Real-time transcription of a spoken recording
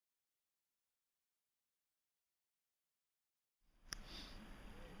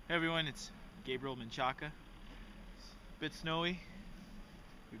Hey everyone, it's Gabriel Menchaca. It's a bit snowy.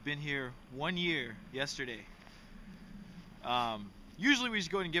 We've been here 1 year yesterday. Usually we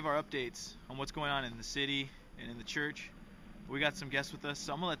just go and give our updates on what's going on in the city and in the church. But we got some guests with us,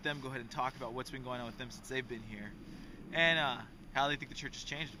 so I'm going to let them go ahead and talk about what's been going on with them since they've been here. And how they think the church has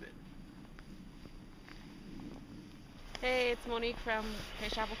changed a bit. Hey, it's Monique from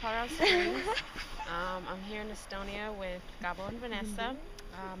Praise Chapel, Colorado Springs. I'm here in Estonia with Gabo and Vanessa.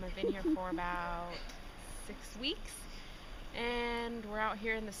 I've been here for about 6 weeks, and we're out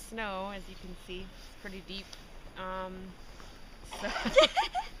here in the snow. As you can see, it's pretty deep.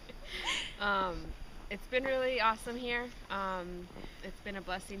 It's been really awesome here. It's been a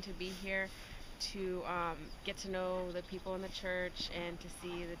blessing to be here, to get to know the people in the church and to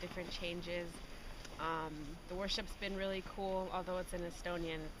see the different changes. The worship's been really cool, although it's in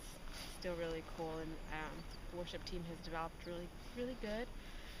Estonian, it's still really cool, and the worship team has developed really good.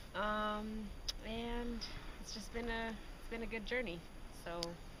 And it's just been a good journey. So,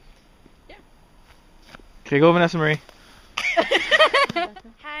 yeah. Okay, go Vanessa Marie.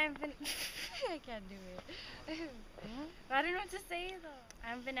 Hi, I can't do it. I don't know what to say though.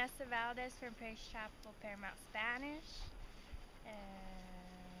 I'm Vanessa Valdez from Praise Chapel, Paramount Spanish. And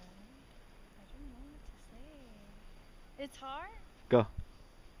I don't know what to say. It's hard. Go.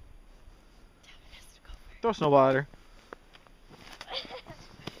 Tell Vanessa to go first. Throw a snowball at her.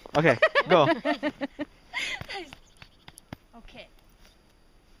 Okay, go. Okay.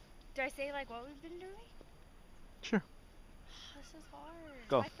 Do I say like what we've been doing? Sure. This is hard.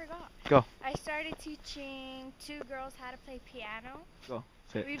 Go. I forgot. Go. I started teaching 2 girls how to play piano. Go.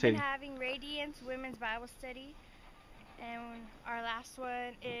 We've been having Radiance Women's Bible Study, and our last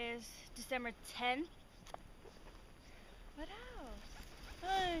one is December 10th. What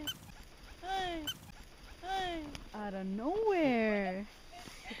else? Hey. Out of nowhere.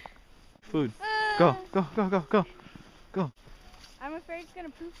 Food. Go. Go. I'm afraid it's gonna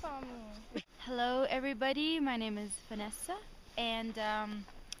poop on me. Hello everybody, my name is Vanessa, and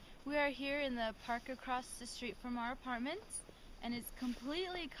we are here in the park across the street from our apartments, and it's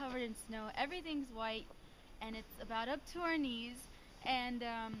completely covered in snow. Everything's white, and it's about up to our knees, and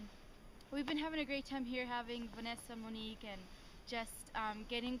we've been having a great time here, having Vanessa, Monique, and just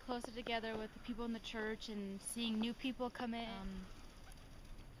getting closer together with the people in the church and seeing new people come in.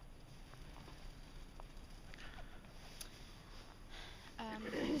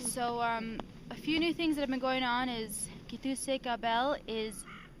 A few new things that have been going on is Kituse Gabel is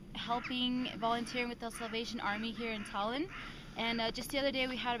helping volunteering with the Salvation Army here in Tallinn, and just the other day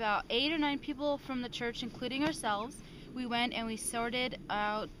we had about 8 or 9 people from the church, including ourselves. We went and we sorted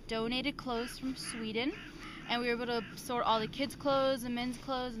out donated clothes from Sweden, and we were able to sort all the kids' clothes, the men's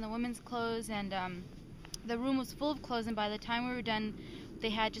clothes, and the women's clothes, and the room was full of clothes, and by the time we were done they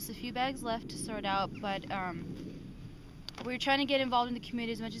had just a few bags left to sort out, but we're trying to get involved in the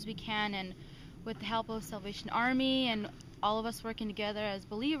community as much as we can, and with the help of Salvation Army and all of us working together as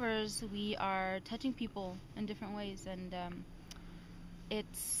believers, we are touching people in different ways, and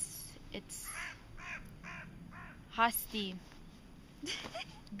it's hasti.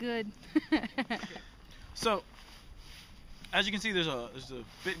 Good. So, as you can see, there's a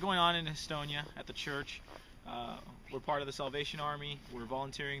bit going on in Estonia at the church. We're part of the Salvation Army. We're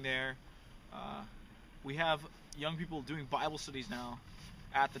volunteering there. We have young people doing Bible studies now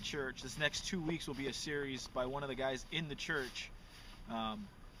at the church. This next 2 weeks will be a series by one of the guys in the church.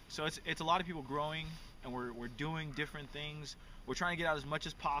 So it's a lot of people growing, and we're doing different things. We're trying to get out as much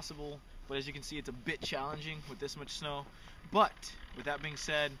as possible, but as you can see, it's a bit challenging with this much snow. But with that being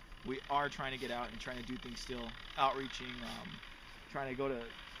said, we are trying to get out and trying to do things still, outreaching, trying to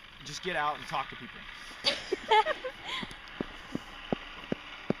just get out and talk to people.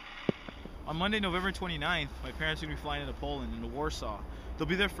 On Monday, November 29th, my parents are going to be flying into Poland, into Warsaw. They'll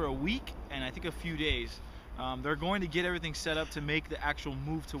be there for a week and I think a few days. They're going to get everything set up to make the actual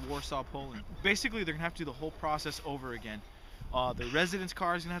move to Warsaw, Poland. Basically, they're going to have to do the whole process over again. The residence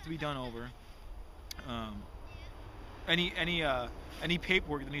card is going to have to be done over. Any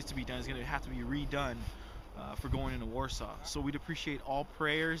paperwork that needs to be done is going to have to be redone for going into Warsaw. So we'd appreciate all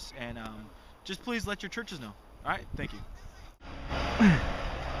prayers, and just please let your churches know. All right, thank you.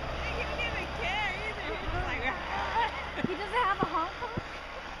 He doesn't have a Hong Kong?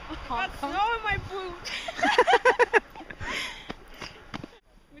 Got snow in my boot.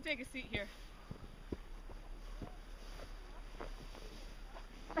 Let me take a seat here.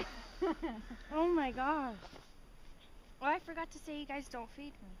 Oh my gosh. Oh, I forgot to say you guys don't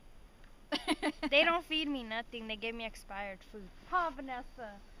feed me. They don't feed me nothing. They give me expired food. Huh,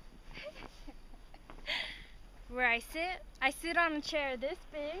 Vanessa? where I sit on a chair this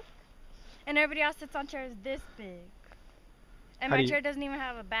big, and everybody else sits on chairs this big. And How my do you- chair doesn't even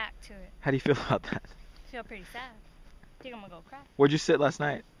have a back to it. How do you feel about that? I feel pretty sad. I think I'm gonna go cry Where'd you sit last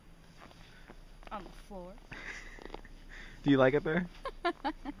night? on the floor. Do you like it there?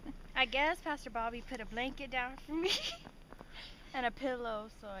 I guess Pastor Bobby put a blanket down for me and a pillow,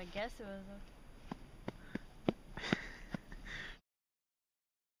 so I guess it was okay.